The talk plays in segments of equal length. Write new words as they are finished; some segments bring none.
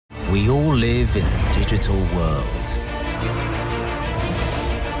We all live in a digital world.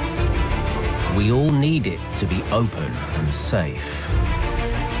 We all need it to be open and safe.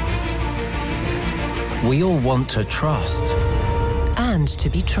 We all want to trust. And to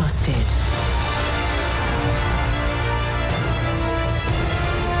be trusted.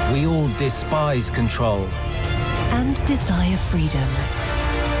 We all despise control. And desire freedom.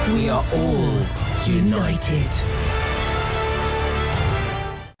 We are all united.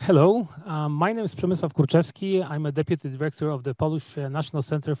 Hello, my name is Przemysław Kurczewski. I'm a Deputy Director of the Polish National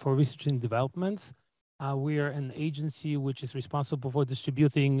Center for Research and Development. We are an agency which is responsible for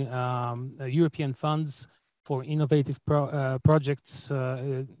distributing European funds for innovative projects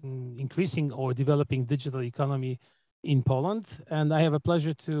increasing or developing digital economy in Poland. And I have a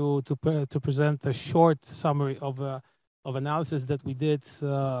pleasure to present a short summary of analysis that we did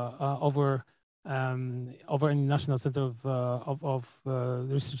over in the National Center of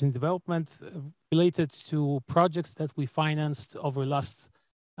Research and Development related to projects that we financed over the last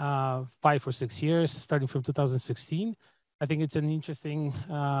 5 or 6 years, starting from 2016. I think it's an interesting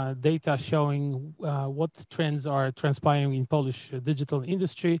data showing what trends are transpiring in Polish digital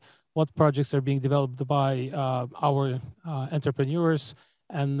industry, what projects are being developed by our entrepreneurs,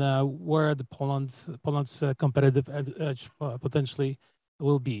 and where the Poland's competitive edge potentially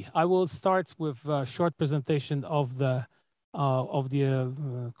will be. I will start with a short presentation of the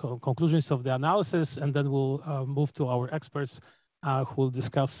conclusions of the analysis, and then we'll move to our experts who will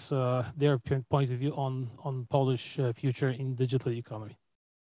discuss their point of view on Polish future in digital economy.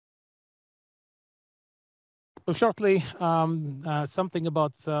 So shortly, something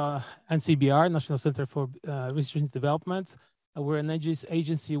about NCBR, National Center for Research and Development. We're an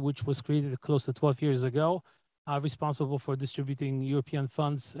agency which was created close to 12 years ago, responsible for distributing European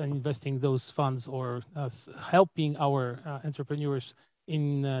funds and investing those funds or helping our entrepreneurs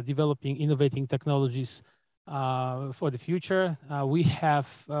in developing innovating technologies for the future. We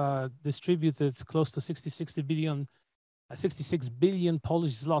have distributed close to 66 billion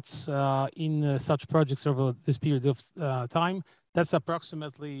Polish zlotys in such projects over this period of time. That's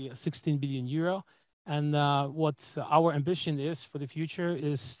approximately 16 billion euro. And what our ambition is for the future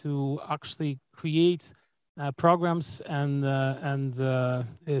is to actually create programs and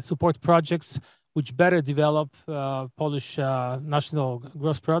support projects which better develop Polish national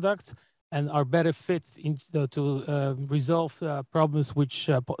gross product and are better fit to resolve problems which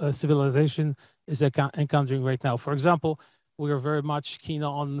civilization is encountering right now. For example, we are very much keen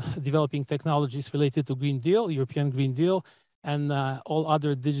on developing technologies related to Green Deal, European Green Deal, and all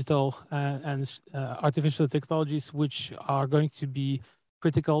other digital and artificial technologies which are going to be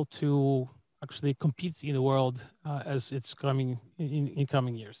critical to actually compete in the world as it's coming in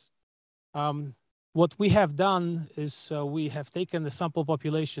coming years. What we have done is we have taken the sample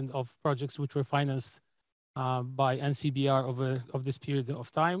population of projects which were financed by NCBR over this period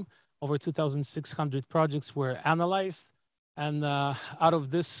of time. Over 2,600 projects were analyzed, and out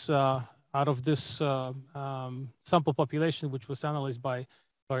of this sample population, which was analyzed by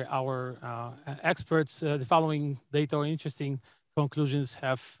our experts, the following data or interesting conclusions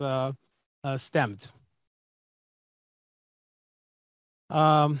have stemmed.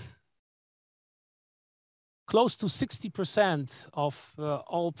 Close to 60% of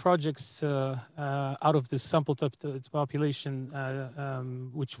all projects out of this sample population,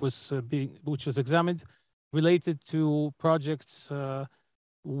 which was examined, related to projects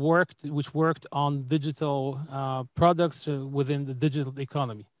which worked on digital products within the digital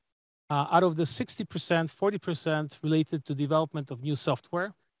economy. Out of the 60%, 40% related to development of new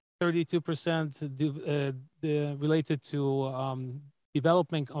software, 32% related to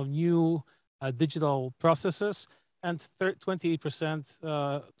development of new digital processes, and 28%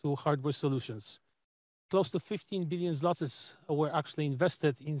 to hardware solutions. Close to 15 billion zlotys were actually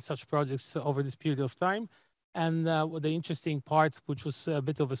invested in such projects over this period of time. And the interesting part, which was a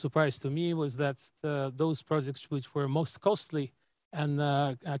bit of a surprise to me, was that those projects which were most costly and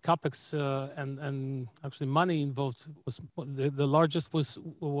capex and actually money involved was the largest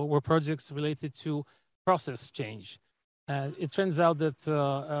were projects related to process change. It turns out that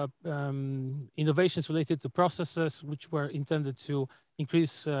innovations related to processes which were intended to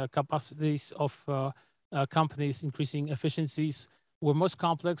increase capacities of companies, increasing efficiencies, were most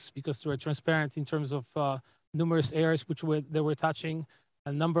complex because they were transparent in terms of numerous areas which they were touching,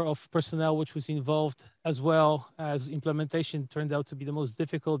 a number of personnel which was involved, as well as implementation turned out to be the most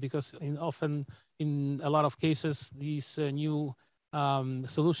difficult because often in a lot of cases, these new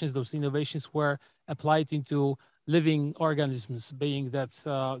solutions, those innovations were applied into living organisms, being that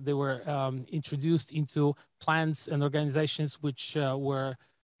they were introduced into plants and organizations which were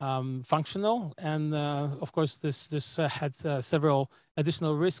functional. And of course, this had several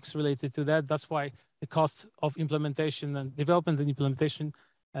additional risks related to that. That's why the cost of implementation and development and implementation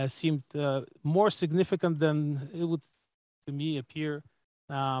seemed more significant than it would, to me, appear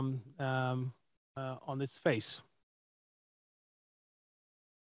on its face.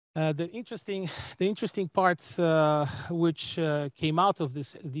 The interesting part which came out of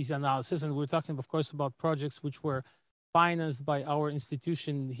these analysis, and we're talking, of course, about projects which were financed by our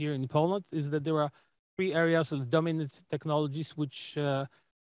institution here in Poland, is that there are three areas of dominant technologies which were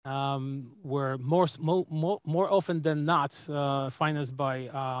more often than not financed by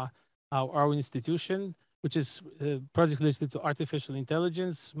our institution, which is projects related to artificial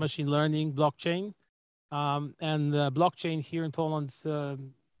intelligence, machine learning, blockchain. And blockchain here in Poland,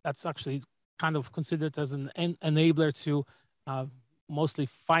 that's actually kind of considered as an enabler to mostly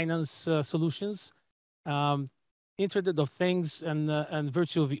finance solutions. Internet of Things and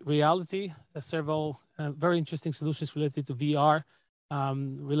virtual reality, several very interesting solutions related to VR,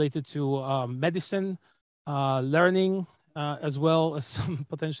 related to medicine, learning, as well as some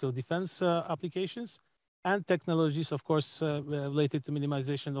potential defense applications, and technologies, of course, related to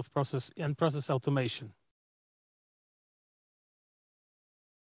minimization of process automation.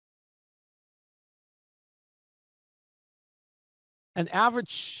 An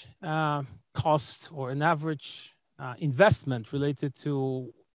average cost or an average investment related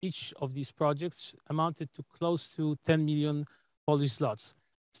to each of these projects amounted to close to 10 million Polish zlotys.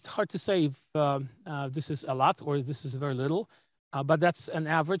 It's hard to say if this is a lot or this is very little, but that's an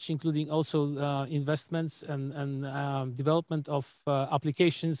average, including also investments and development of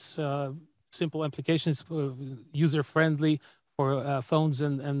applications, simple applications, user-friendly for phones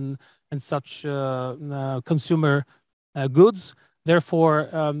and such consumer goods. Therefore,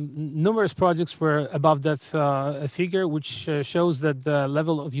 numerous projects were above that figure, which shows that the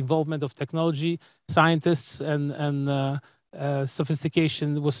level of involvement of technology, scientists, and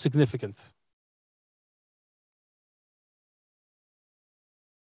sophistication was significant.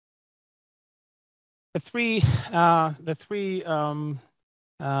 The three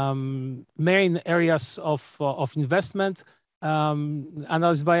main areas of investment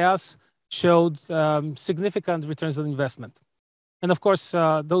analyzed by us showed significant returns on investment. And of course,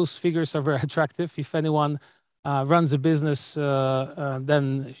 those figures are very attractive. If anyone runs a business,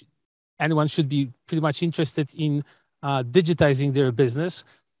 then anyone should be pretty much interested in digitizing their business.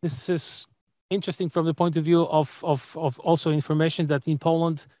 This is interesting from the point of view of also information that in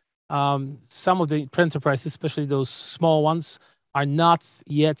Poland, some of the enterprises, especially those small ones, are not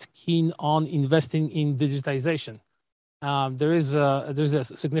yet keen on investing in digitization. There's a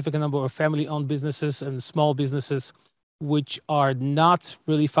significant number of family-owned businesses and small businesses which are not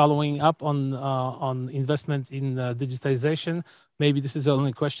really following up on investment in digitization. Maybe this is only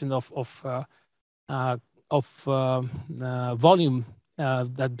a question of volume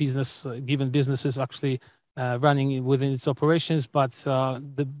that given business is actually running within its operations, but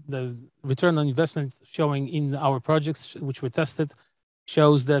the return on investment showing in our projects, which were tested,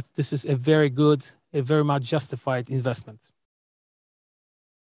 shows that this is a very good, a very much justified investment.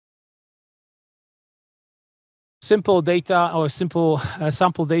 Simple data or simple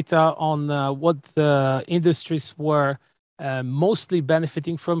sample data on what the industries were mostly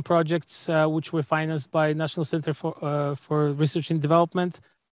benefiting from projects which were financed by National Center for Research and Development.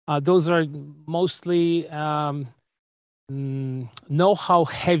 Those are mostly know-how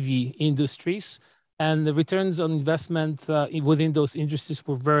heavy industries, and the returns on investment within those industries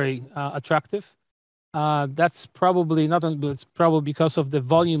were very attractive. That's probably not only, but it's probably because of the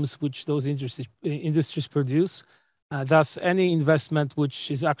volumes which those industries produce. Thus, any investment which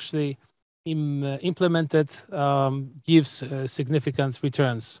is actually implemented gives significant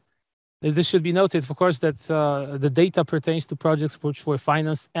returns. This should be noted, of course, that the data pertains to projects which were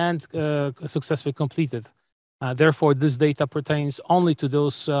financed and successfully completed. Therefore, this data pertains only to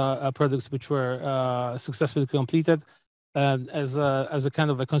those products which were successfully completed. As a kind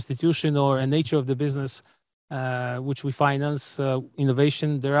of a constitution or a nature of the business which we finance,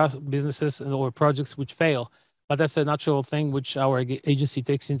 innovation, there are businesses or projects which fail. But that's a natural thing which our agency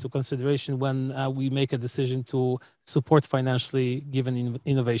takes into consideration when we make a decision to support financially given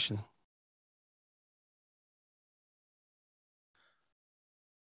innovation.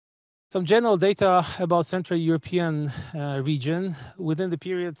 Some general data about Central European region within the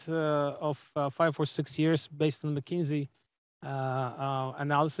period of 5 or 6 years, based on McKinsey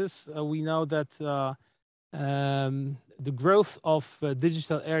analysis, we know that the growth of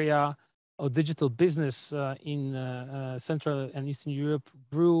digital area or digital business in Central and Eastern Europe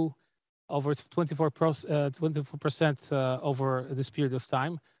grew over 24% over this period of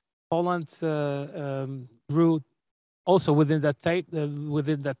time. Poland grew also within that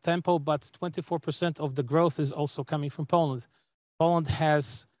tempo, but 24% of the growth is also coming from Poland. Poland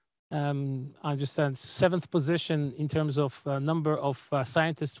has, I understand, 7th position in terms of number of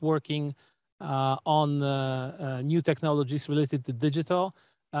scientists working on new technologies related to digital.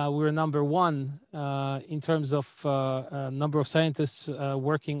 We're number 1 in terms of number of scientists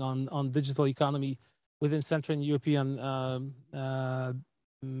working on digital economy within Central European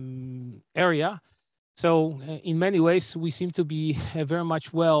area. So in many ways, we seem to be very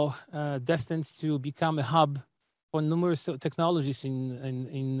much destined to become a hub for numerous technologies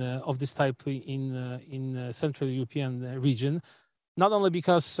of this type in Central European region. Not only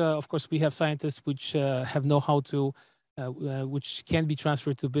because, of course, we have scientists which have know-how to, which can be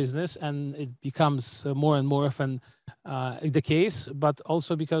transferred to business, and it becomes more and more often the case, but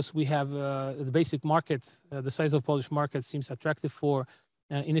also because we have the basic market, the size of Polish market seems attractive for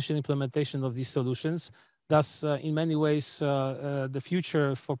initial implementation of these solutions. Thus, in many ways, the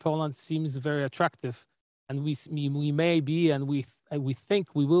future for Poland seems very attractive, and we may be, and we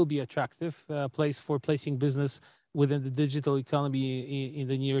think we will be attractive place for placing business within the digital economy in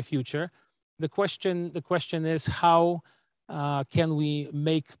the near future. The question is how can we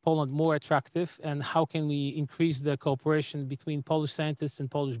make Poland more attractive, and how can we increase the cooperation between Polish scientists and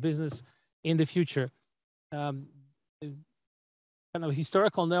Polish business in the future? Kind of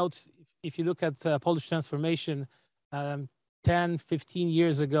historical note, if you look at Polish transformation, 10, 15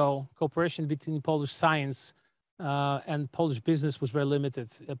 years ago, cooperation between Polish science and Polish business was very limited.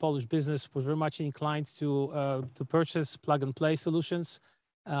 Polish business was very much inclined to purchase plug-and-play solutions,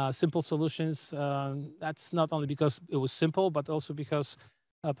 simple solutions. That's not only because it was simple, but also because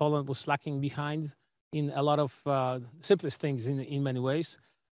Poland was slacking behind in a lot of simplest things in many ways.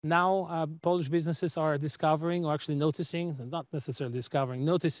 Now, Polish businesses are discovering, or actually noticing, not necessarily discovering,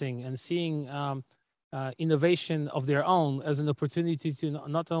 noticing and seeing innovation of their own as an opportunity to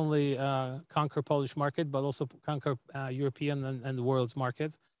not only conquer Polish market, but also conquer European and the world's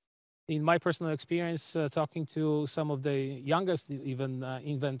market. In my personal experience, talking to some of the youngest even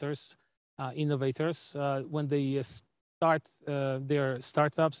inventors, innovators, when they start their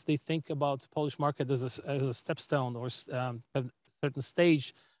startups, they think about Polish market as a stepstone or a certain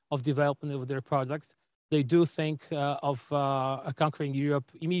stage of development of their product. They do think of conquering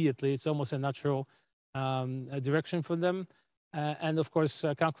Europe immediately. It's almost a natural direction for them. And of course,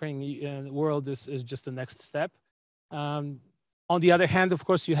 conquering the world is just the next step. On the other hand, of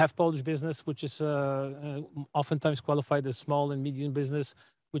course, you have Polish business, which is oftentimes qualified as small and medium business,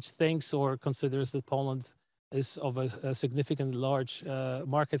 which thinks or considers that Poland is of a significantly large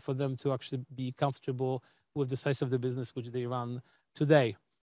market for them to actually be comfortable with the size of the business which they run today.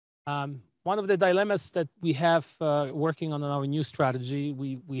 One of the dilemmas that we have working on our new strategy,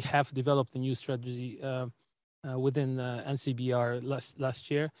 we have developed a new strategy within NCBR last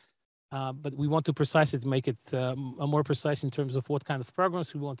year, but we want to precise it, make it more precise in terms of what kind of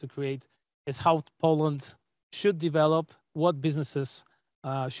programs we want to create, is how Poland should develop, what businesses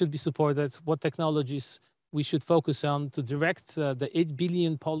should be supported, what technologies we should focus on to direct the 8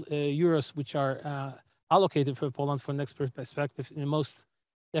 billion euros which are allocated for Poland for next perspective in the most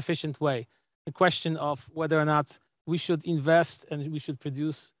efficient way. The question of whether or not we should invest and we should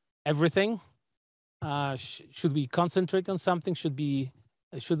produce everything. Should we concentrate on something? Should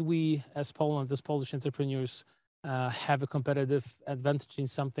we, as Poland, as Polish entrepreneurs, have a competitive advantage in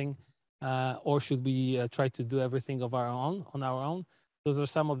something, or should we try to do everything on our own? Those are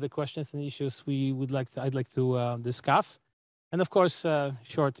some of the questions and issues I'd like to discuss. And of course,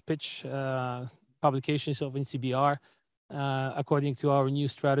 short pitch publications of NCBR. According to our new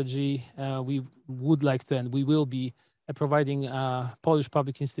strategy, we would like to, and we will be providing Polish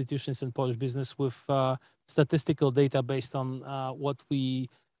public institutions and Polish business with statistical data based on what we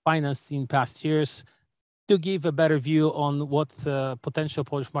financed in past years to give a better view on what potential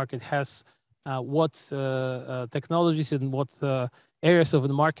Polish market has, what technologies and what areas of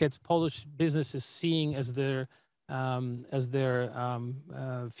the market Polish business is seeing as their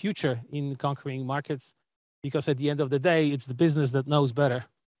future in conquering markets. Because at the end of the day, it's the business that knows better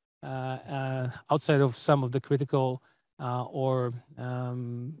outside of some of the critical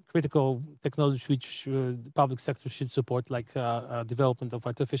critical technology which the public sector should support, like development of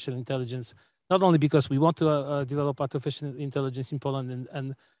artificial intelligence. Not only because we want to develop artificial intelligence in Poland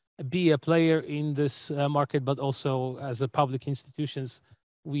and be a player in this market, but also as a public institutions,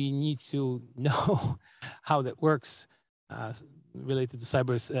 we need to know how that works related to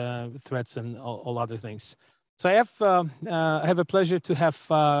cyber threats and all other things. So I have a pleasure to have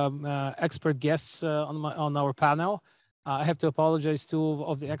expert guests on our panel. I have to apologize. Two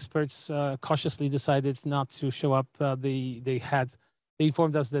of the experts cautiously decided not to show up. They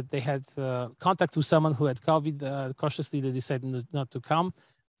informed us that they had contact with someone who had COVID. Cautiously, they decided not to come.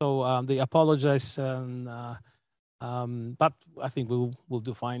 So they apologize, but I think we'll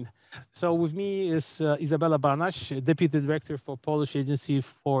do fine. So with me is Izabela Banaś, Deputy Director for Polish Agency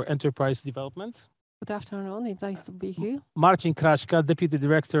for Enterprise Development. Good afternoon, it's nice to be here. Marcin Kraśka, Deputy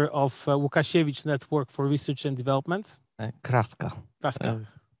Director of Łukasiewicz Network for Research and Development. Kraska. Kraśka.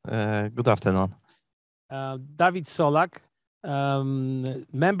 Good afternoon. David Solak,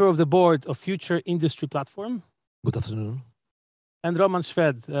 member of the board of Future Industry Platform. Good afternoon. And Roman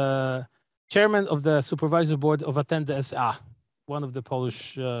Szwed, chairman of the supervisory board of Attenda SA, one of the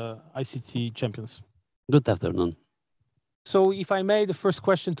Polish ICT champions. Good afternoon. So if I may, the first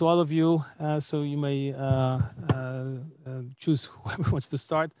question to all of you, so you may choose whoever wants to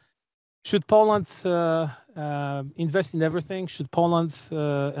start. Should Poland invest in everything? Should Poland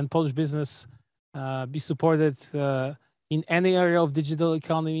and Polish business be supported in any area of digital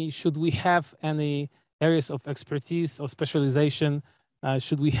economy? Should we have any areas of expertise or specialization?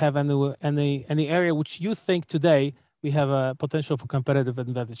 Should we have any area which you think today we have a potential for competitive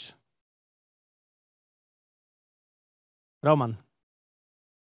advantage? Roman.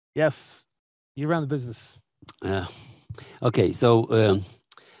 Yes, you run the business. Okay, so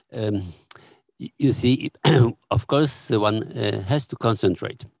you see, of course, one has to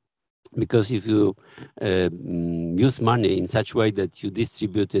concentrate, because if you use money in such a way that you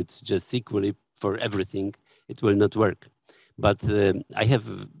distribute it just equally for everything, it will not work. But I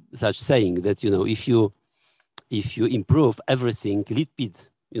have such saying that, you know, if you improve everything a little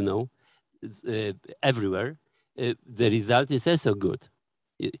bit, you know, everywhere, the result is also good.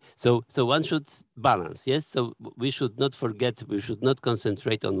 So one should balance, yes? So we should not forget, we should not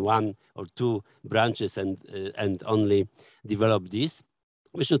concentrate on one or two branches and only develop this.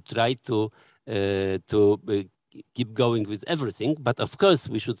 We should try to keep going with everything, but of course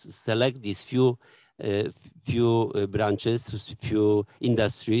we should select these few branches, few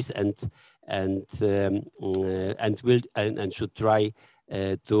industries, and should try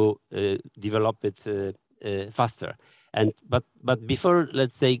to develop it faster. But before,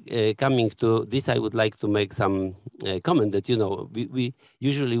 let's say, coming to this, I would like to make some comment that, you know, we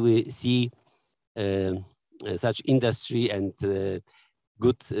usually see such industry and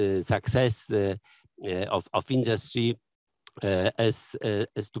good success of industry as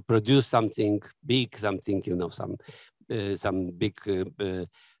to produce something big, something, you know, some big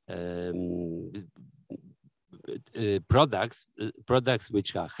products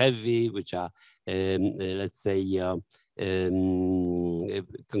which are heavy, which are let's say can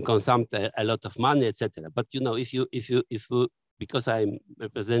consume a lot of money, etc. But you know, if you because I'm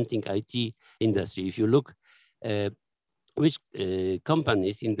representing IT industry, if you look which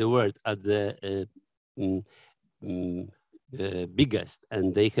companies in the world are the biggest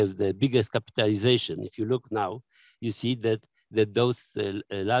and they have the biggest capitalization, if you look now, you see that those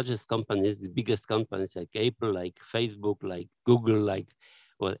largest companies, the biggest companies like Apple, like Facebook, like Google, like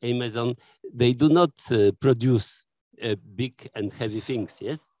Amazon, they do not produce big and heavy things,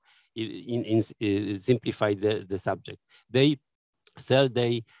 yes? Simplify the subject. They sell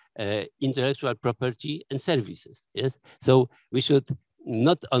their intellectual property and services, yes? So we should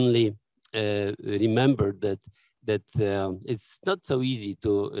not only remember that it's not so easy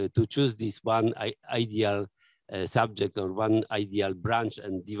to choose this one ideal subject or one ideal branch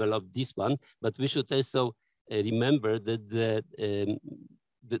and develop this one, but we should also remember that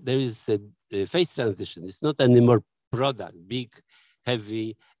there is a phase transition. It's not anymore product, big,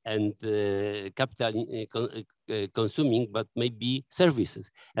 heavy, and capital consuming, but maybe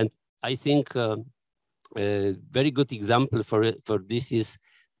services. And I think a very good example for this is,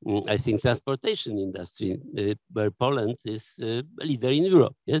 I think, transportation industry, where Poland is a leader in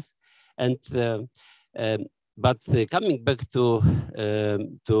Europe, yes? And but coming back to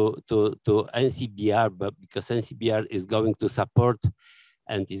NCBR, but because NCBR is going to support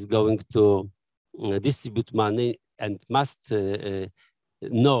and is going to distribute money and must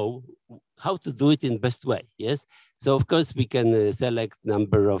know how to do it in best way, yes? So of course we can select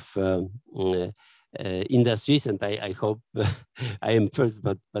number of industries, and I hope I am first,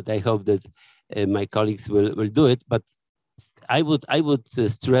 but I hope that my colleagues will do it. But I would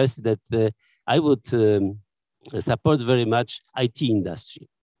stress that I would support very much IT industry,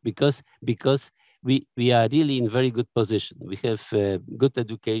 because we are really in very good position. We have good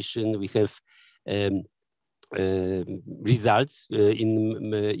education. We have results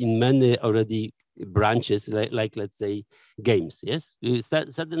in many already branches, like let's say games. Yes,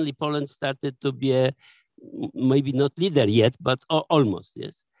 suddenly Poland started to be a maybe not leader yet, but almost.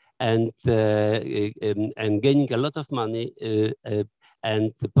 Yes, and gaining a lot of money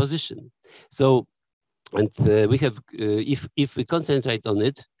and position. So. And we have, if we concentrate on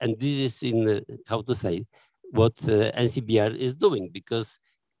it, and this is in how to say, what NCBR is doing, because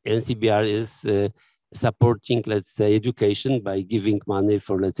NCBR is supporting, let's say, education by giving money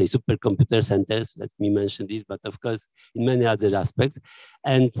for, let's say, supercomputer centers. Let me mention this, but of course, in many other aspects,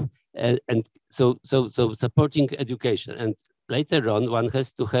 and so supporting education. And later on, one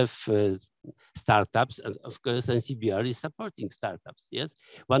has to have startups, and of course, NCBR is supporting startups. Yes,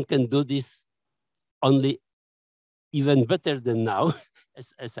 one can do this only even better than now.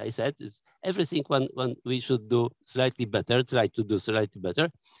 As I said, is everything one we should do slightly better, try to do slightly better.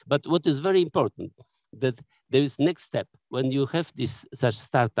 But what is very important, that there is next step. When you have this such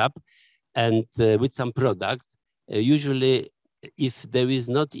startup and with some product, usually if there is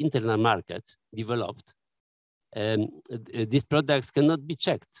not internal market developed, these products cannot be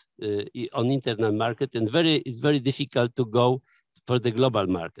checked on internal market, and it's very difficult to go for the global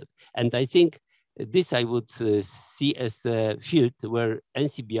market. And I think this I would see as a field where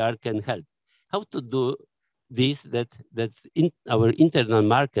NCBR can help. How to do this, that in our internal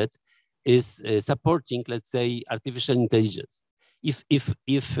market is supporting, let's say, artificial intelligence. If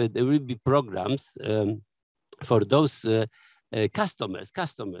there will be programs for those customers,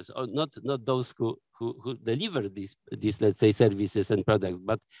 or not those who deliver these, let's say, services and products,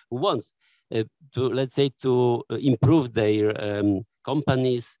 but who wants to, let's say, to improve their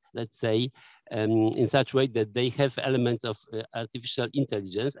companies, let's say, in such a way that they have elements of artificial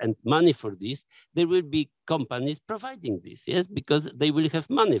intelligence and money for this, there will be companies providing this, yes, because they will have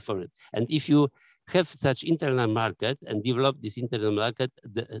money for it. And if you have such internal market and develop this internal market,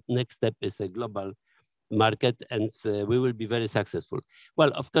 the next step is a global market, and we will be very successful.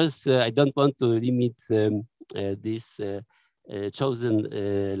 Well, of course, I don't want to limit this chosen,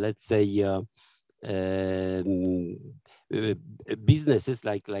 let's say, businesses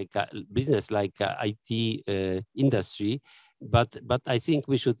like IT industry, but I think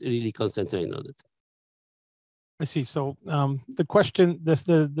we should really concentrate on it. I see. So the question,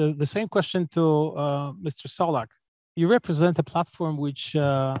 the same question to Mr. Solak. You represent a platform which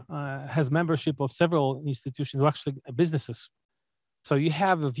has membership of several institutions, actually businesses. So you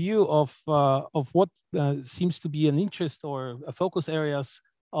have a view of what seems to be an interest or a focus areas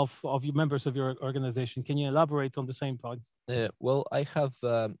of your members of your organization. Can you elaborate on the same point? Well, I have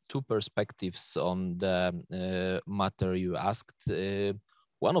two perspectives on the matter you asked.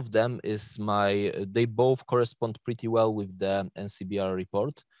 One of them is they both correspond pretty well with the NCBR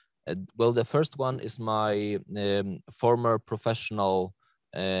report. Well, the first one is my former professional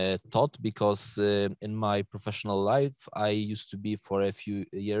thought, because in my professional life, I used to be for a few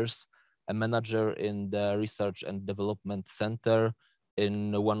years a manager in the research and development center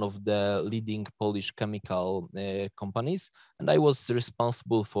in one of the leading Polish chemical companies. And I was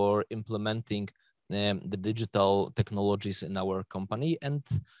responsible for implementing the digital technologies in our company. And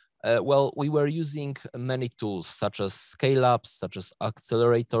well, we were using many tools such as scale-ups, such as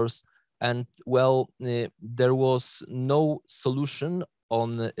accelerators. And well, there was no solution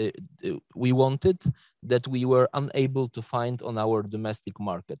we wanted that we were unable to find on our domestic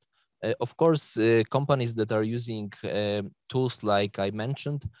market. Of course, companies that are using tools like I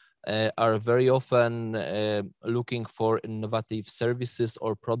mentioned are very often looking for innovative services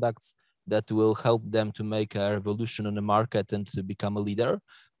or products that will help them to make a revolution in the market and to become a leader.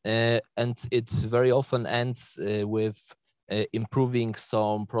 And it very often ends with improving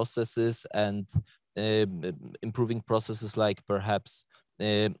some processes and improving processes like perhaps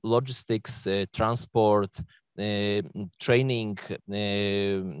logistics, transport, training,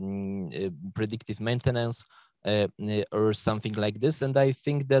 predictive maintenance, or something like this. And I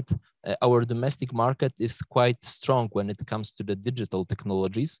think that our domestic market is quite strong when it comes to the digital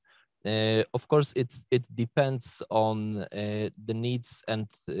technologies. Of course, it depends on the needs and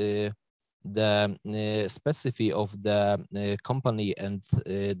the specificity of the company and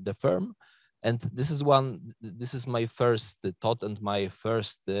the firm. And this is my first thought and my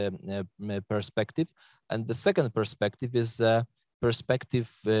first perspective. And the second perspective is perspective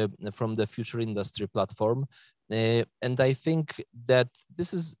from the Future Industry platform. And I think that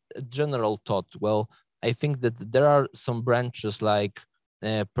this is a general thought. Well, I think that there are some branches like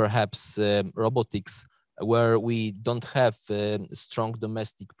perhaps robotics, where we don't have strong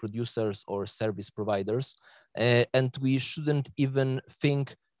domestic producers or service providers. And we shouldn't even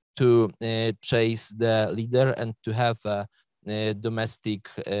think to chase the leader and to have a domestic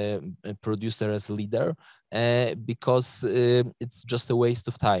producer as a leader, because it's just a waste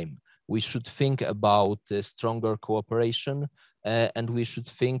of time. We should think about stronger cooperation, and we should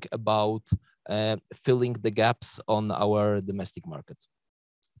think about filling the gaps on our domestic market.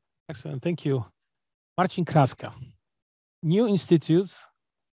 Excellent, thank you. Marcin Kraska, new institutes,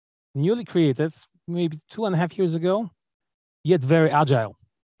 newly created, maybe 2.5 years ago, yet very agile.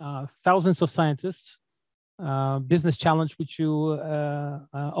 Thousands of scientists, business challenge which you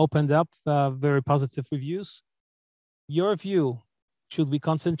opened up, very positive reviews. Your view, should we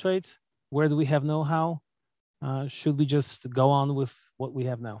concentrate? Where do we have know-how? Should we just go on with what we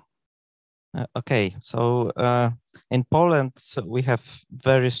have now? Okay, so in Poland, we have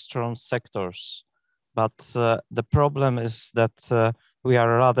very strong sectors, but the problem is that we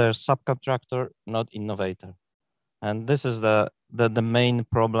are rather subcontractor, not innovator. And this is the main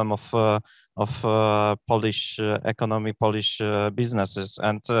problem of Polish economy, Polish businesses.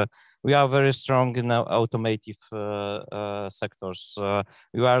 And we are very strong in automotive sectors.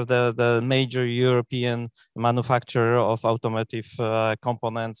 We are the major European manufacturer of automotive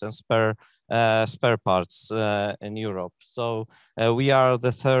components and spare parts in Europe. So we are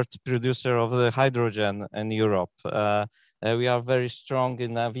the third producer of the hydrogen in Europe. We are very strong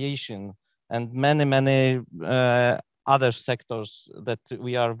in aviation and many other sectors that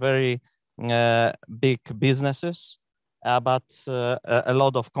we are very big businesses, but a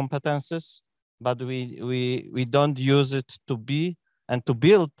lot of competences, but we don't use it to be and to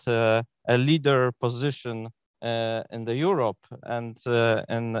build a leader position in the Europe and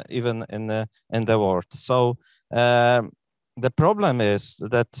even in the world. So the problem is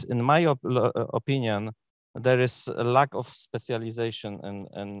that, in my opinion, there is a lack of specialization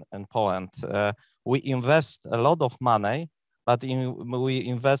in Poland. We invest a lot of money, but we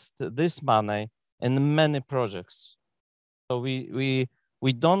invest this money in many projects. So we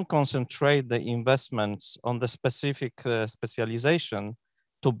don't concentrate the investments on the specific specialization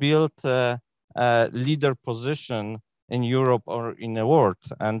to build a leader position in Europe or in the world,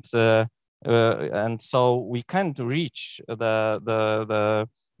 and so we can't reach the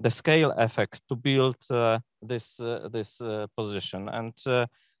scale effect to build this position. And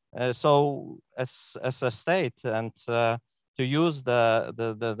so as a state, and to use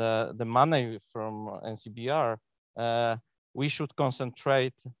the money from NCBR, we should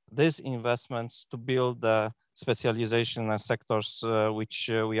concentrate these investments to build the specialization and sectors which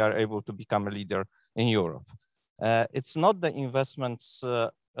we are able to become a leader in Europe. It's not the investments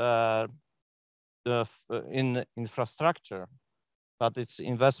in infrastructure, but it's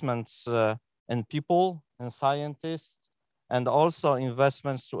investments in people and scientists, and also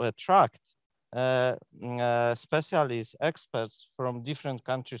investments to attract specialists, experts from different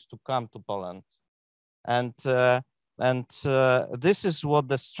countries to come to Poland. And this is what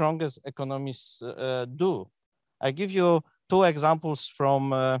the strongest economies do. I give you two examples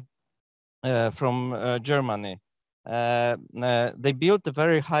from Germany. They built a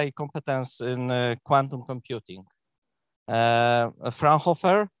very high competence in quantum computing.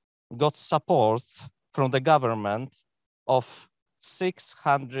 Fraunhofer got support from the government of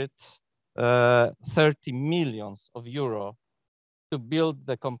 630 million euro to build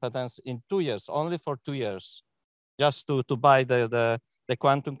the competence in 2 years, only for 2 years, just to buy the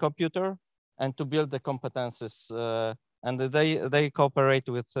quantum computer and to build the competences. And they cooperate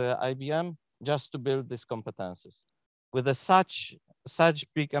with IBM just to build these competences. With such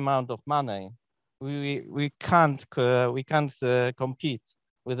big amount of money, we can't compete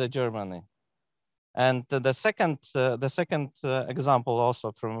with Germany. And the second example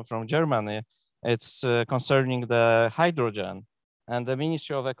also from Germany, it's concerning the hydrogen. And the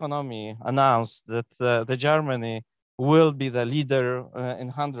Ministry of Economy announced that the Germany will be the leader in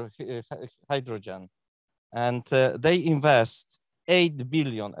hydrogen, and they invest 8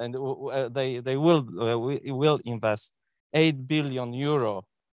 billion, and they will invest 8 billion euro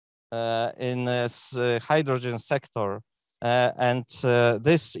in this hydrogen sector, and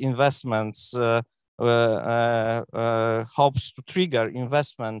this investments hopes to trigger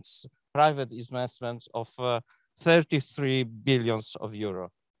investments, private investments of 33 billions of euro.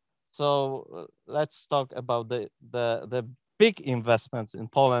 So let's talk about the big investments in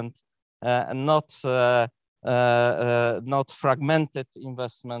Poland, and not fragmented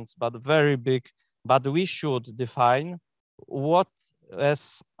investments, but very big. But we should define what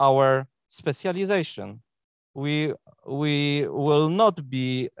is our specialization. We will not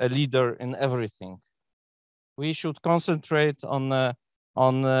be a leader in everything. We should concentrate on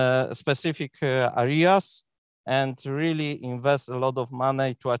specific areas and really invest a lot of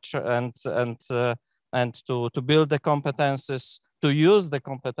money to and to build the competences, to use the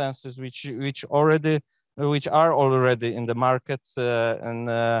competences which are already in the market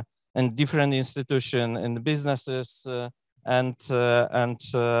and different institutions and businesses, and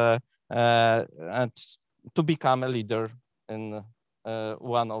to become a leader in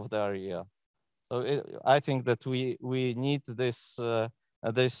one of the area. So I think that we need this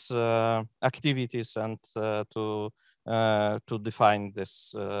activities and to define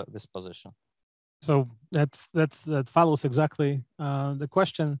this position. So that follows exactly the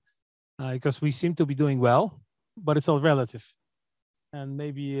question, because we seem to be doing well, but it's all relative, and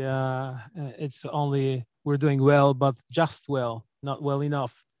maybe it's only we're doing well, but just well, not well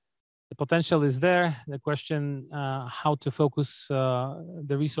enough. The potential is there. The question, how to focus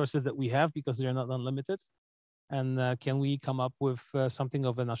the resources that we have, because they're not unlimited, and can we come up with something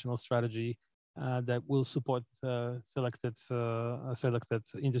of a national strategy that will support selected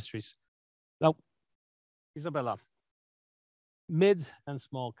industries. Now, Isabella, mid and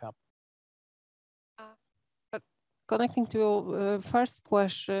small cap. Connecting to your first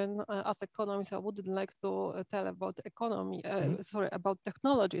question, as economist, I wouldn't like to tell about economy, sorry, about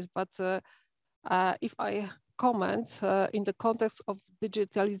technologies, but if I comment in the context of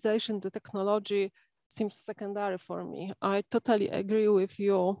digitalization, the technology seems secondary for me. I totally agree with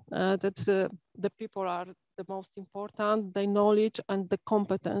you that the people are the most important, the knowledge and the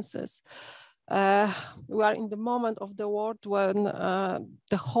competences. We are in the moment of the world when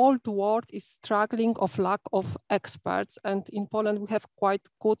the whole world is struggling of lack of experts, and in Poland we have quite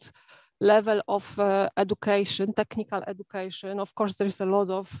good level of education, technical education. Of course, there is a lot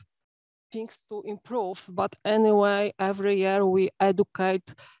of things to improve, but anyway, every year we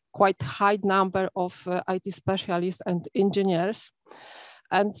educate quite high number of IT specialists and engineers.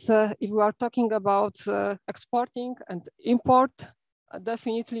 And if we are talking about exporting and import,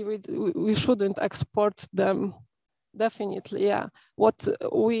 definitely we shouldn't export them. Definitely, yeah. What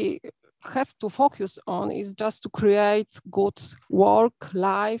we have to focus on is just to create good work,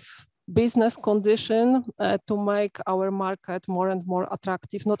 life, business condition to make our market more and more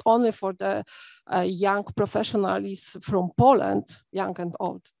attractive, not only for the young professionals from Poland, young and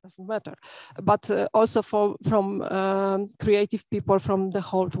old, doesn't matter, but also from creative people from the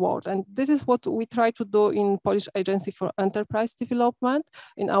whole world. And this is what we try to do in Polish Agency for Enterprise Development,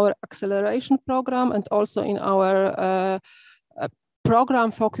 in our acceleration program, and also in our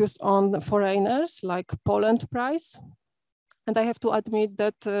program focused on foreigners like Poland Prize. And I have to admit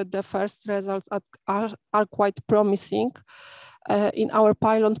that the first results are quite promising. In our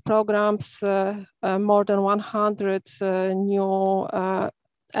pilot programs, more than 100 new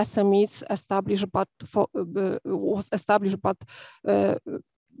SMEs established, was established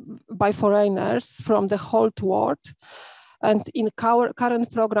by foreigners from the whole world. And in our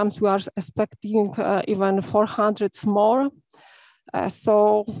current programs, we are expecting even 400 more.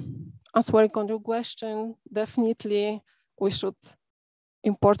 So answering on your question, definitely, we should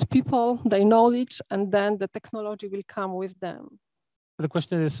import people, their knowledge, and then the technology will come with them. The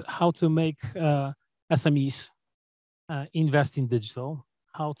question is how to make SMEs invest in digital,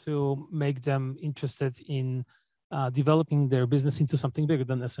 how to make them interested in developing their business into something bigger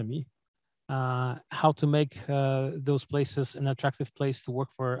than SME, how to make those places an attractive place to work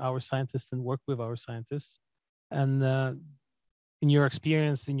for our scientists and work with our scientists. And in your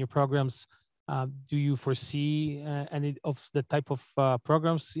experience, in your programs, do you foresee any of the type of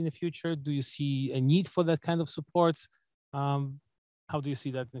programs in the future? Do you see a need for that kind of support? How do you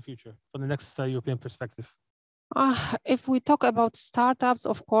see that in the future for the next European perspective? If we talk about startups,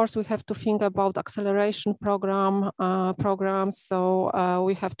 of course, we have to think about acceleration programs. So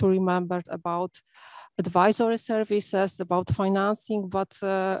we have to remember about advisory services, about financing. But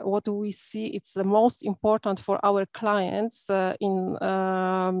what we see, it's the most important for our clients in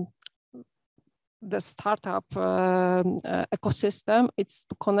the startup ecosystem, it's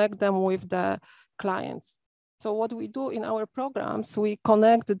to connect them with the clients. So what we do in our programs, we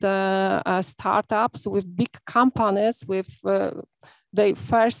connect the startups with big companies, with their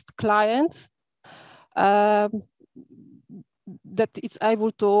first client, that it's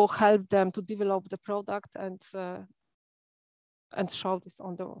able to help them to develop the product and show this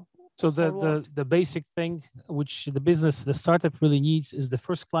on the world. So the basic thing which the startup really needs is the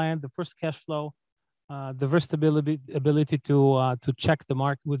first client, the first cash flow, the ability to check the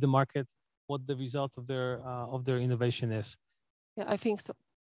market with the market, what the result of their innovation is. Yeah, I think so.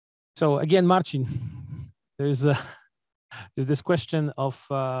 So again, Marcin, there's this question of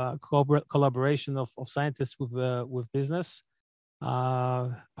collaboration of scientists with business.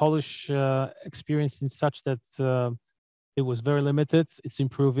 Polish experience is such that it was very limited. It's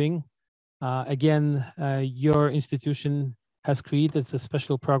improving. Again, your institution has created a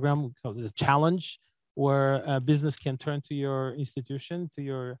special program called the Challenge, where a business can turn to your institution, to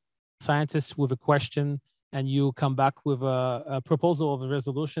your scientists with a question, and you come back with a proposal of a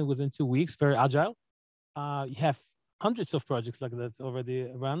resolution within 2 weeks, very agile. You have hundreds of projects like that already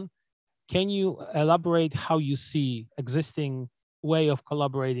run. Can you elaborate how you see existing way of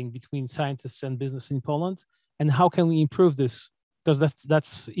collaborating between scientists and business in Poland, and how can we improve this? Because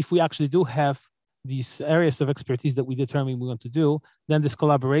that's if we actually do have these areas of expertise that we determine we want to do, then this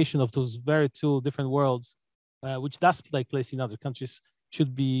collaboration of those very two different worlds, which does take place in other countries,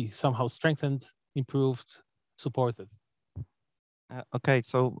 should be somehow strengthened, improved, supported. Okay,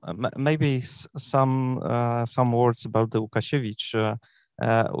 so maybe some words about the Łukasiewicz.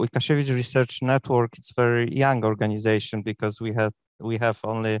 Łukasiewicz Research Network. It's a very young organization because we have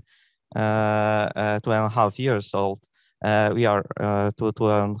only 2.5 years old. We are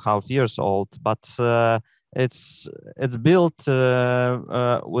 2.5 years old, but it's built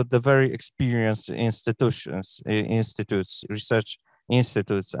with the very experienced institutes, research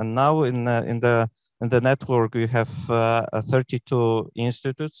institutes, and now in the network we have 32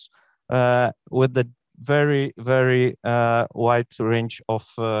 institutes with the very wide range of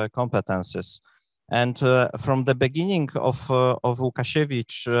competences. And from the beginning of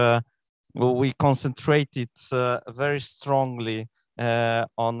Łukasiewicz, we concentrated very strongly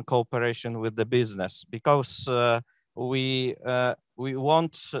on cooperation with the business, because we don't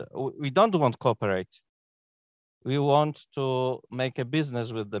want to cooperate. We want to make a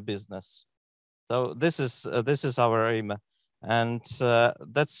business with the business. So this is our aim, and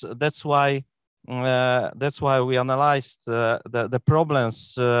that's why we analyzed the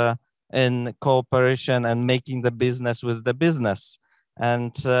problems in cooperation and making the business with the business.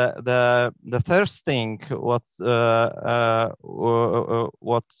 And the first thing what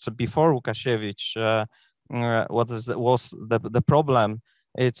before Łukasiewicz was the problem,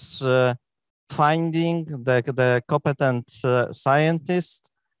 it's finding the competent scientists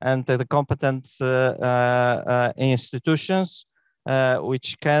and the competent institutions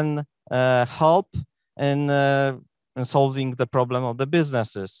which can help in solving the problem of the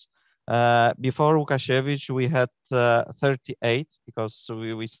businesses. Before Łukasiewicz, we had 38, because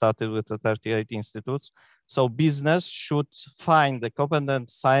we started with the 38 institutes. So business should find the competent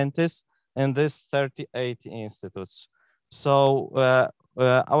scientists in these 38 institutes. So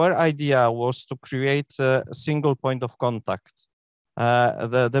our idea was to create a single point of contact.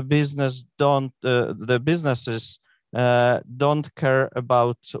 The businesses don't care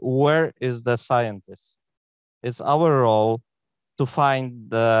about where is the scientist. It's our role to find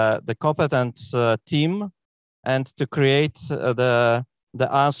the competent team and to create the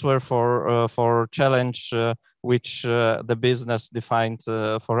answer for challenge which the business defined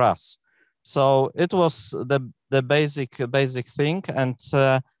for us. So it was the basic thing, and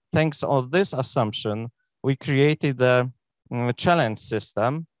thanks to this assumption, we created the challenge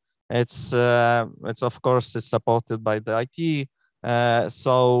system. It's of course it's supported by the IT.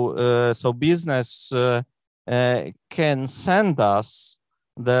 So business can send us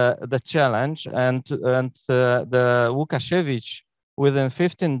the challenge, and the Łukasiewicz within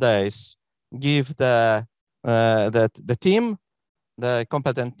 15 days give the team, the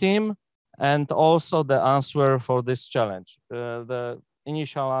competent team, and also the answer for this challenge. The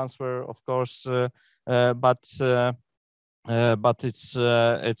initial answer, of course, but it's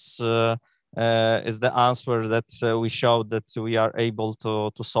the answer that we showed that we are able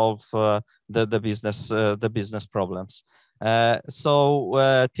to solve the business problems.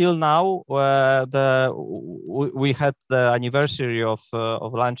 So till now, we had the anniversary of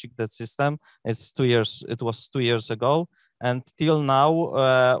launching that system. It's 2 years. It was 2 years ago, and till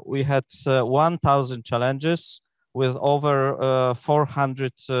now we had 1,000 challenges with over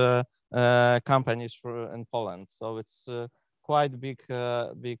 400 companies in Poland. So it's quite big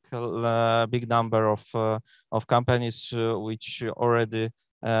number of companies which already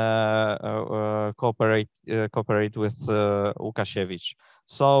cooperate with Łukasiewicz.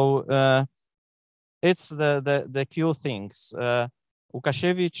 So it's the few things.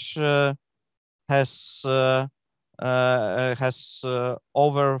 Łukasiewicz has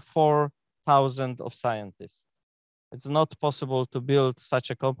over 4,000 of scientists. It's not possible to build such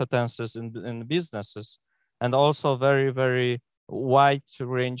a competences in businesses, and also very wide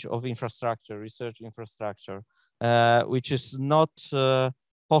range of infrastructure, research infrastructure, which is not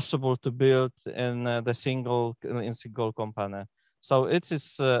possible to build in the single company. So it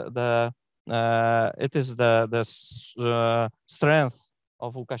is the strength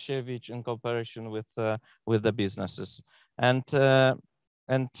of Łukasiewicz in cooperation with the businesses. And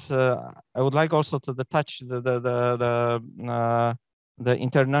And I would like also to touch the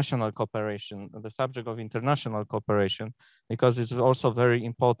international cooperation, the subject of international cooperation, because it's also very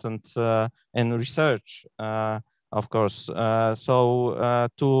important in research, of course.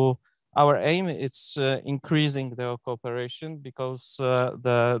 To our aim, it's increasing the cooperation, because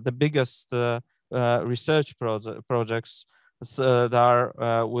the biggest research projects that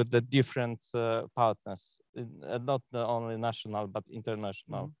are with the different partners, not only national but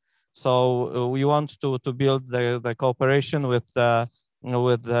international. Mm-hmm. So we want to build the cooperation with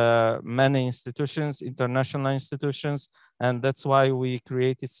many institutions, international institutions, and that's why we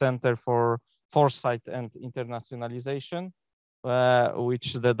created Center for Foresight and Internationalization,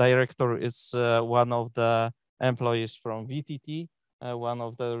 which the director is one of the employees from VTT, one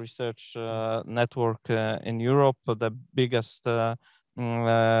of the research network in Europe, the biggest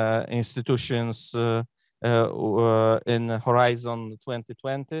institutions in Horizon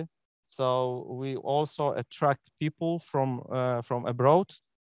 2020. So we also attract people from abroad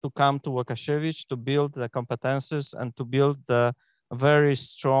to come to Łukasiewicz to build the competences and to build the very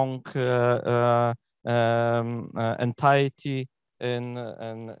strong entity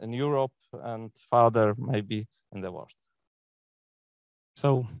in Europe and further maybe in the world.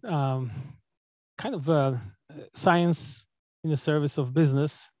 So kind of science in the service of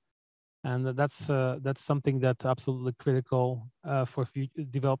business, and that's something that's absolutely critical for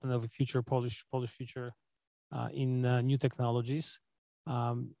development of a future Polish future in new technologies.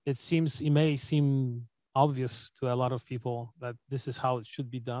 It may seem obvious to a lot of people that this is how it should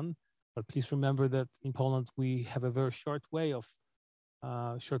be done, but please remember that in Poland we have a very short way.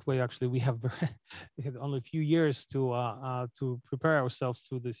 Actually, we have only a few years to prepare ourselves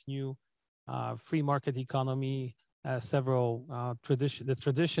to this new free market economy. The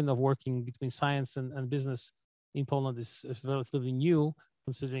tradition of working between science and business in Poland is relatively new,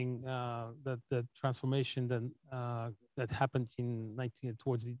 considering that the transformation that happened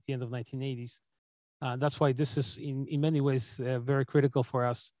towards the end of 1980s. That's why this is in many ways very critical for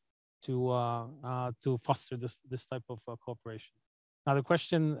us to foster this type of cooperation. Now the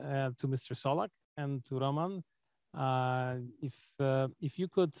question to Mr. Solak and to Roman, if you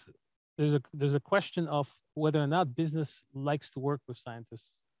could. There's a question of whether or not business likes to work with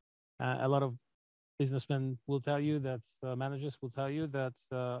scientists. A lot of businessmen will tell you that managers will tell you that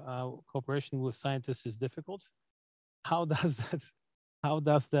cooperation with scientists is difficult. How does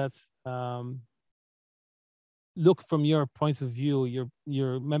that look from your point of view?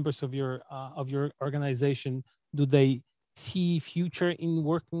 Your members of your organization, do they see future in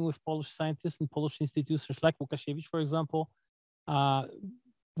working with Polish scientists and Polish institutions like Łukasiewicz, for example?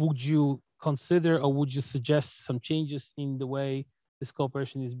 Would you consider or would you suggest some changes in the way this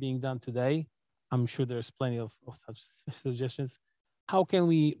cooperation is being done today? I'm sure there's plenty of such suggestions. How can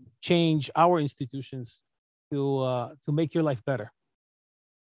we change our institutions to make your life better?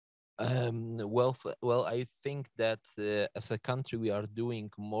 Well, I think that as a country, we are doing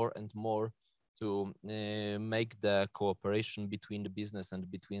more and more to make the cooperation between the business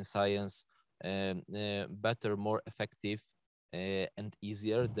and between science better, more effective. And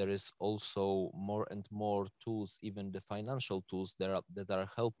easier. There is also more and more tools, even the financial tools that are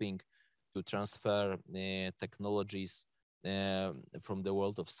helping to transfer technologies from the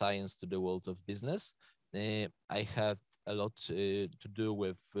world of science to the world of business. I had a lot to do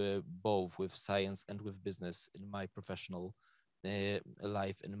with both with science and with business in my professional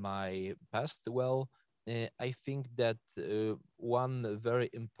life in my past. Well, I think that one very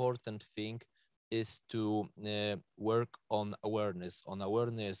important thing is to work on awareness in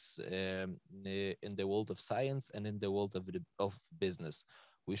the world of science and in the world of business.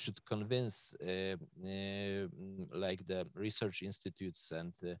 We should convince like the research institutes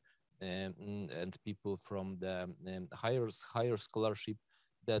and people from the higher scholarship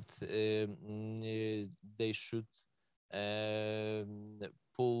that they should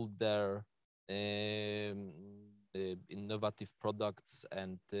pull their innovative products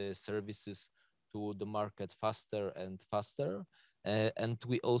and services to the market faster and faster. And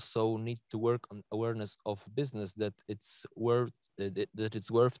we also need to work on awareness of business that it's worth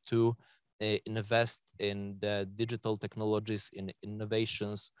to invest in the digital technologies, in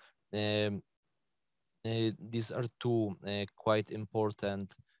innovations. These are two quite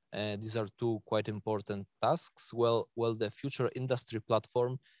important. These are two quite important tasks. Well, the Future Industry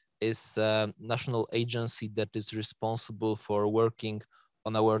Platform is a national agency that is responsible for working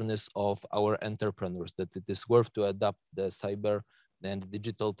on awareness of our entrepreneurs, that it is worth to adapt the cyber and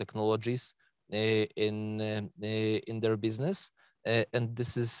digital technologies in their business. and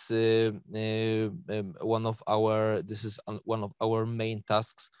this is one of our main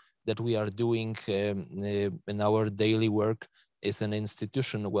tasks that we are doing in our daily work is an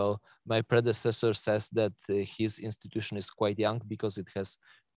institution. Well, my predecessor says that his institution is quite young because it has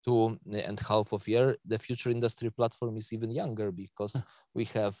 2.5 of year. The Future Industry Platform is even younger because we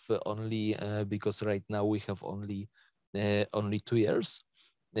have because right now we have only 2 years.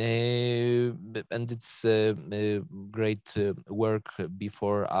 And it's great work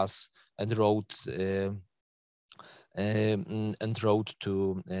before us and road to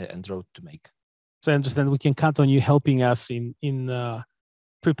make. So I understand we can count on you helping us in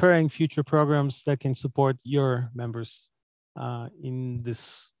preparing future programs that can support your members in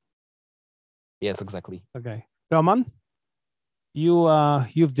this. Yes, exactly. Okay, Roman,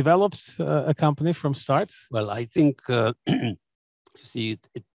 you've developed a company from start. Well, I think you see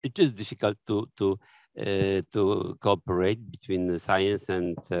it is difficult to cooperate between the science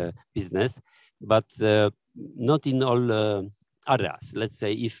and business, but not in all areas. Let's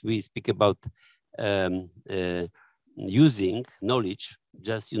say if we speak about using knowledge,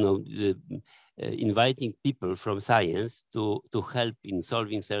 just inviting people from science to help in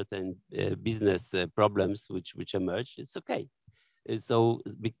solving certain business problems which emerge, it's okay. So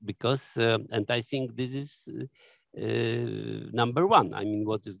because and I think this is number one. I mean,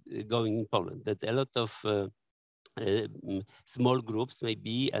 what is going in Poland, that a lot of small groups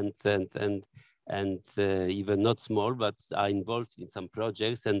maybe and even not small, but are involved in some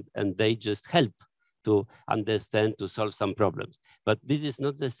projects and they just help to understand, to solve some problems. But this is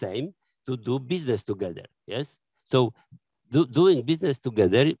not the same to do business together, yes? So doing business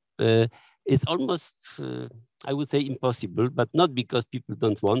together is almost, I would say, impossible, but not because people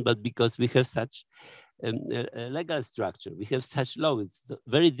don't want, but because we have such a legal structure. We have such law. It's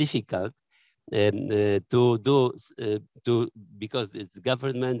very difficult to do, because it's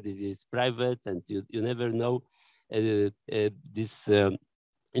government, this is private, and you never know this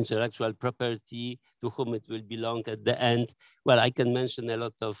intellectual property, to whom it will belong at the end. Well, I can mention a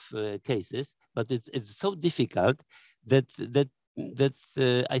lot of cases, but it's so difficult that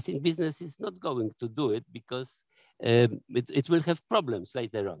I think business is not going to do it because it will have problems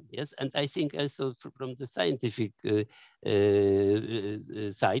later on. Yes, and I think also from the scientific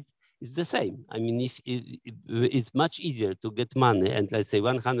side, it's the same. I mean, if it's much easier to get money and let's say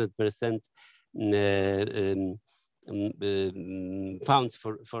 100% funds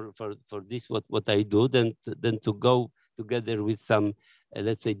for this what I do than to go together with some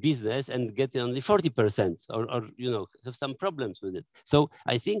let's say business and get only 40% or have some problems with it. So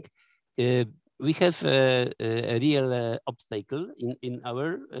I think we have a real obstacle in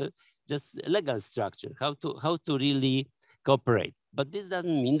our just legal structure, how to really cooperate. But this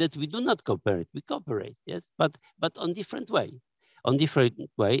doesn't mean that we do not cooperate. We cooperate, yes, but on different way,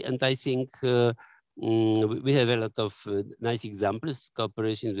 and I think we have a lot of nice examples,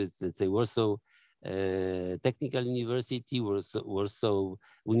 cooperation with, let's say, Warsaw Technical University, Warsaw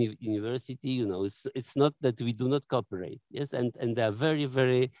University. It's not that we do not cooperate, yes, and they are very,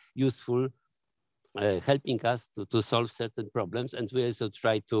 very useful, helping us to solve certain problems. And we also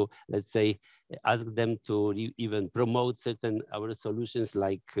try to, let's say, ask them to even promote certain our solutions,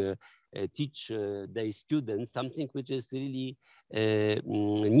 like teach their students something which is really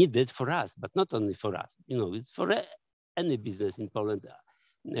needed for us, but not only for us. It's for any business in Poland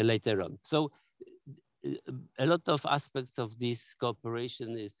later on. So a lot of aspects of this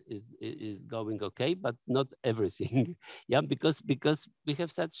cooperation is going okay, but not everything. Yeah, because we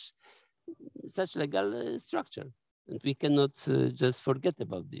have such legal structure, and we cannot just forget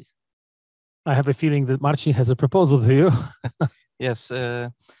about this. I have a feeling that Marcin has a proposal to you. Yes,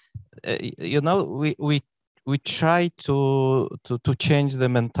 we try to change the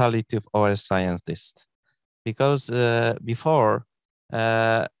mentality of our scientists, because before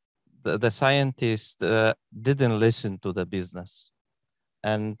the scientists didn't listen to the business,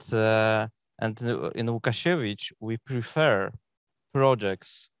 and in Łukasiewicz we prefer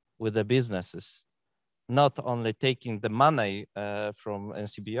projects with the businesses, not only taking the money from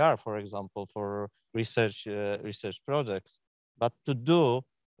NCBR, for example, for research projects, but to do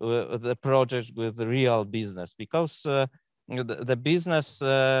the project with the real business, because the business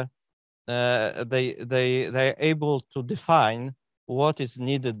they're able to define what is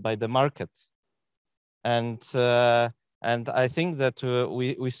needed by the market, and I think that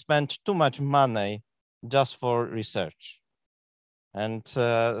we spend too much money just for research. And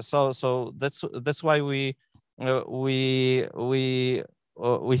so that's why we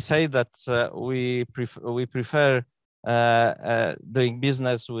say that we prefer doing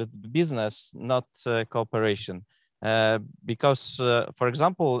business with business, not cooperation. because, for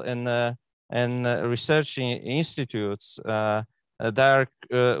example, in research institutes, there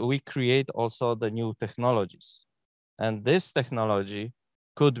we create also the new technologies, and this technology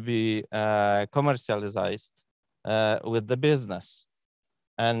could be commercialized with the business.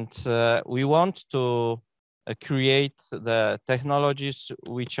 And we want to create the technologies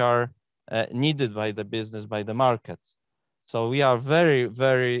which are needed by the business, by the market. So we are very,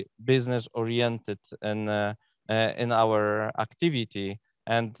 very business oriented in our activity,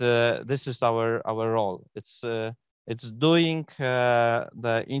 and this is our role. It's doing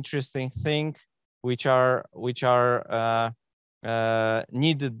the interesting thing which are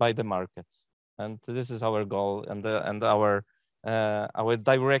needed by the market, and this is our goal and our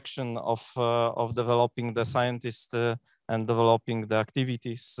direction of developing the scientists and developing the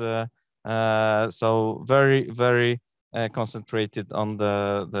activities. So very, very concentrated on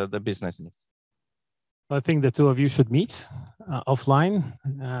the business needs. I think the two of you should meet offline,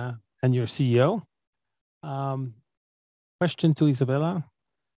 and your CEO. Question to Isabella.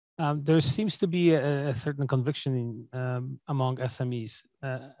 There seems to be a certain conviction among SMEs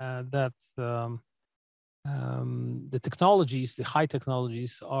that the technologies, the high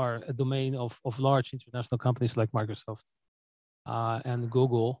technologies, are a domain of large international companies like Microsoft and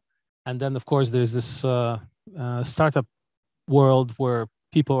Google. And then, of course, there's this startup world where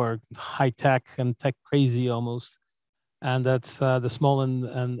people are high tech and tech crazy almost. And that's the small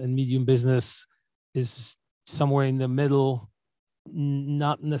and medium business is somewhere in the middle,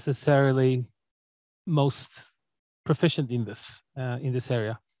 not necessarily most proficient in this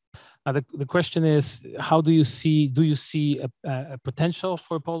area. The question is, how do you see a potential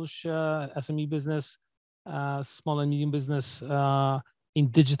for Polish SME business, small and medium business, in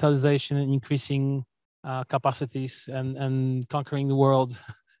digitalization and increasing capacities and conquering the world?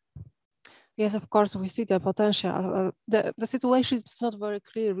 Yes, of course, we see the potential. The situation is not very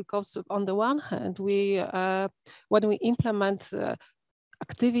clear because on the one hand, when we implement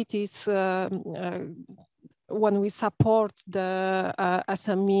activities, when we support the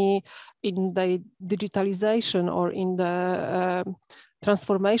SME in the digitalization or in the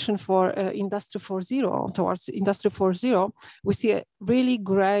transformation for Industry 4.0 towards Industry 4.0, we see a really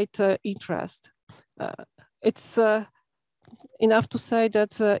great interest. It's enough to say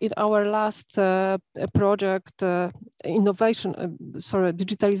that in our last project,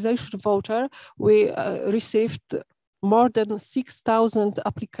 digitalization voucher, we received more than 6,000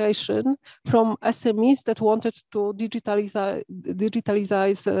 applications from SMEs that wanted to digitalize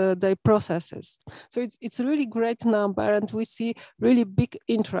their processes. So it's a really great number, and we see really big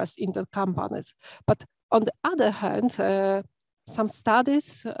interest in the companies. But on the other hand, some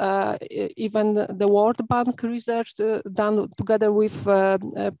studies, even the World Bank research done together with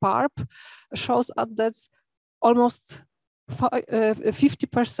PARP, shows us that almost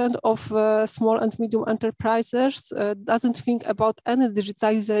 50% of small and medium enterprises doesn't think about any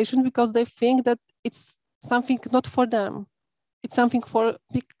digitalization because they think that it's something not for them. It's something for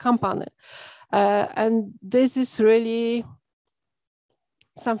big company. And this is really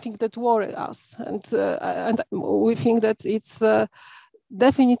something that worries us. And we think that it's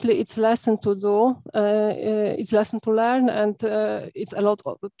definitely it's lesson to do, it's lesson to learn, and it's a lot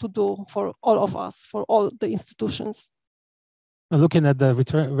to do for all of us, for all the institutions. Looking at the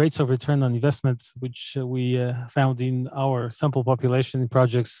rates of return on investment, which we found in our sample population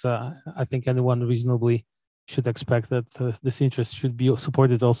projects, I think anyone reasonably should expect that this interest should be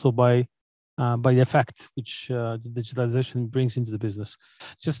supported also by the effect which the digitalization brings into the business.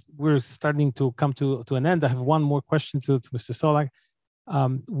 Just we're starting to come to an end. I have one more question to Mr. Solak.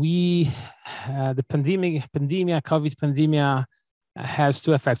 The COVID pandemic has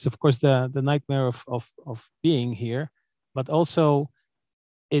two effects. Of course, the nightmare of being here, but also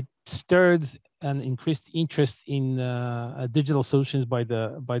it stirred an increased interest in digital solutions by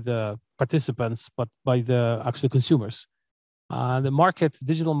the participants, but by the actual consumers. The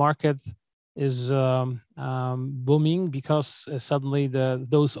digital market is booming because suddenly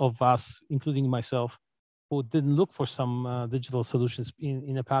those of us, including myself, who didn't look for some digital solutions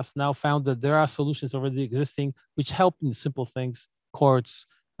in the past, now found that there are solutions already existing which help in simple things, courts,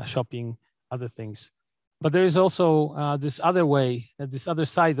 shopping, other things. But there is also this other way, this other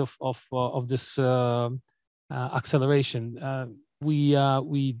side of this acceleration.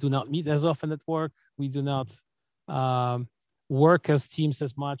 We do not meet as often at work. We do not work as teams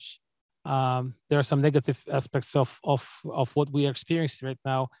as much. There are some negative aspects of what we are experiencing right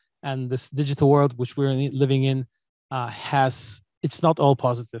now, and this digital world which we're living in it's not all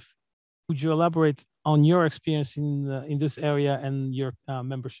positive. Would you elaborate on your experience in this area and your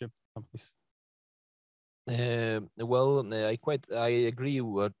membership, please? I agree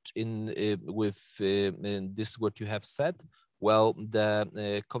with this what you have said. Well,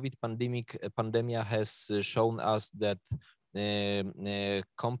 the COVID pandemic has shown us that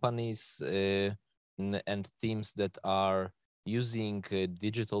companies and teams that are using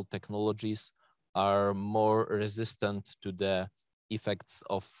digital technologies are more resistant to the effects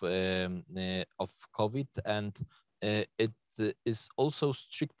of COVID, and it is also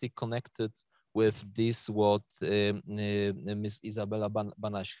strictly connected with this what Ms. Isabella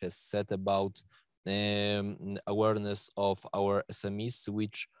Banaś has said about awareness of our SMEs,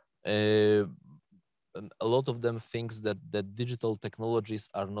 which a lot of them thinks that digital technologies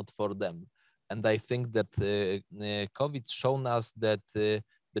are not for them. And I think that COVID shown us that the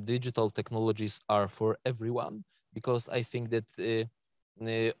digital technologies are for everyone, because I think that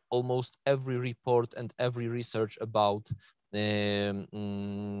almost every report and every research about the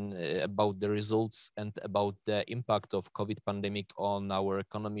results and about the impact of COVID pandemic on our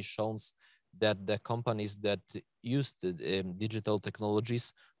economy shows that the companies that used digital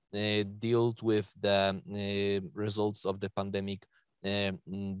technologies dealt with the results of the pandemic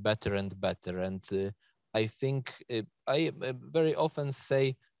better and better. And I think I very often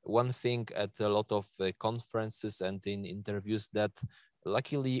say one thing at a lot of conferences and in interviews, that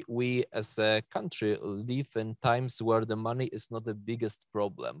luckily we as a country live in times where the money is not the biggest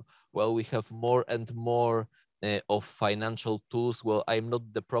problem. Well, we have more and more of financial tools. Well, I'm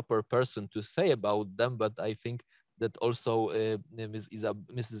not the proper person to say about them, but I think that also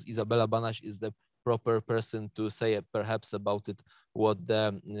Mrs. Isabella Banaś is the proper person to say perhaps about it, what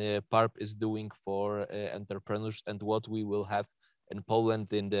the PARP is doing for entrepreneurs and what we will have in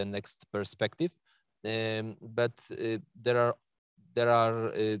Poland in the next perspective. But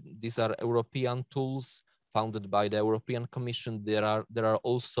these are European tools founded by the European Commission. There are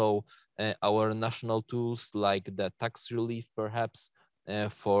also our national tools like the tax relief, perhaps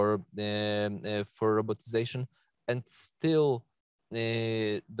for robotization. And still,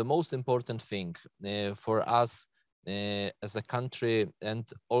 the most important thing for us as a country, and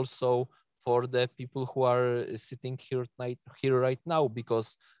also for the people who are sitting here right now,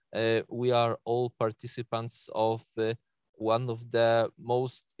 because we are all participants of one of the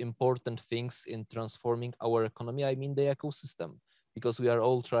most important things in transforming our economy. I mean the ecosystem, because we are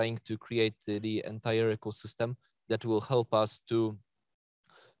all trying to create the entire ecosystem that will help us to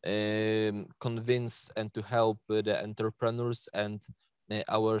convince and to help the entrepreneurs and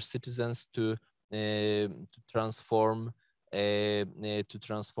our citizens to transform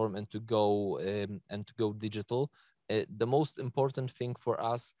and to go digital. The most important thing for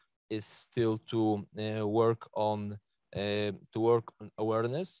us is still to work on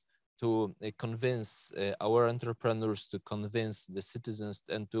awareness, to convince our entrepreneurs, to convince the citizens,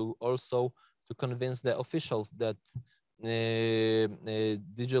 and to also to convince the officials that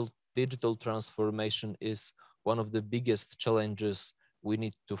digital transformation is one of the biggest challenges we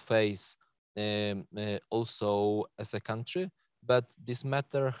need to face also as a country. But this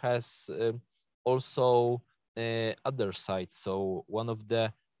matter has also other sides. So one of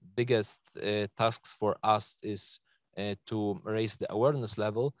the biggest tasks for us is to raise the awareness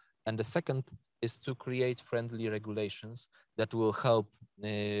level, and the second is to create friendly regulations that will help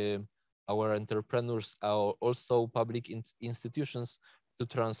our entrepreneurs, our also public institutions, to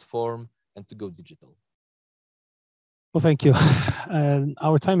transform and to go digital. Well, thank you.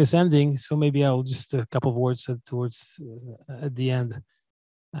 Our time is ending, so maybe I'll just a couple of words towards at the end.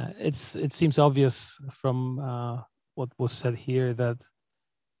 It seems obvious from what was said here that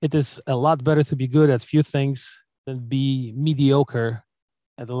it is a lot better to be good at few things than be mediocre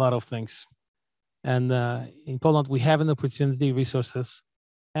at a lot of things. And in Poland, we have an opportunity, resources,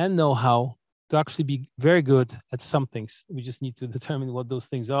 and know-how to actually be very good at some things. We just need to determine what those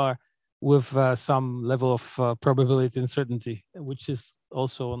things are with some level of probability and certainty, which is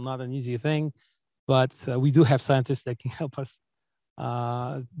also not an easy thing. But we do have scientists that can help us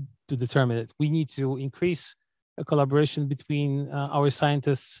to determine it. We need to increase a collaboration between our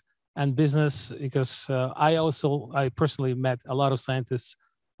scientists and business, because I personally met a lot of scientists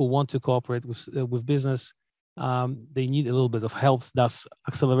who want to cooperate with business. They need a little bit of help, thus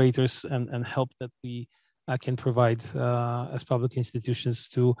accelerators and help that we can provide as public institutions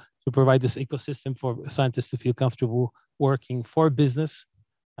to provide this ecosystem for scientists to feel comfortable working for business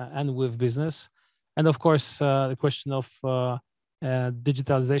and with business. And of course, the question of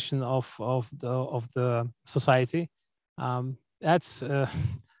digitalization of the society.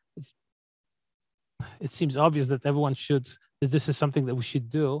 It seems obvious that everyone that this is something that we should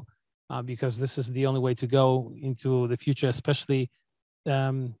do, because this is the only way to go into the future, especially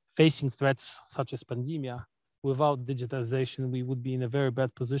facing threats such as pandemia. Without digitalization, we would be in a very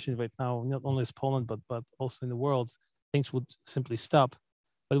bad position right now, not only as Poland, but also in the world. Things would simply stop.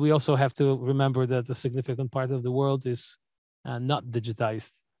 But we also have to remember that a significant part of the world is not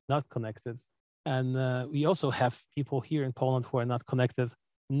digitized, not connected. And we also have people here in Poland who are not connected,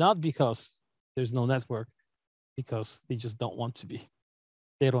 not because there's no network, because they just don't want to be.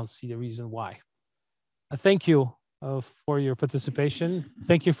 They don't see the reason why. Thank you for your participation.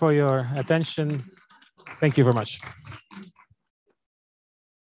 Thank you for your attention. Thank you very much.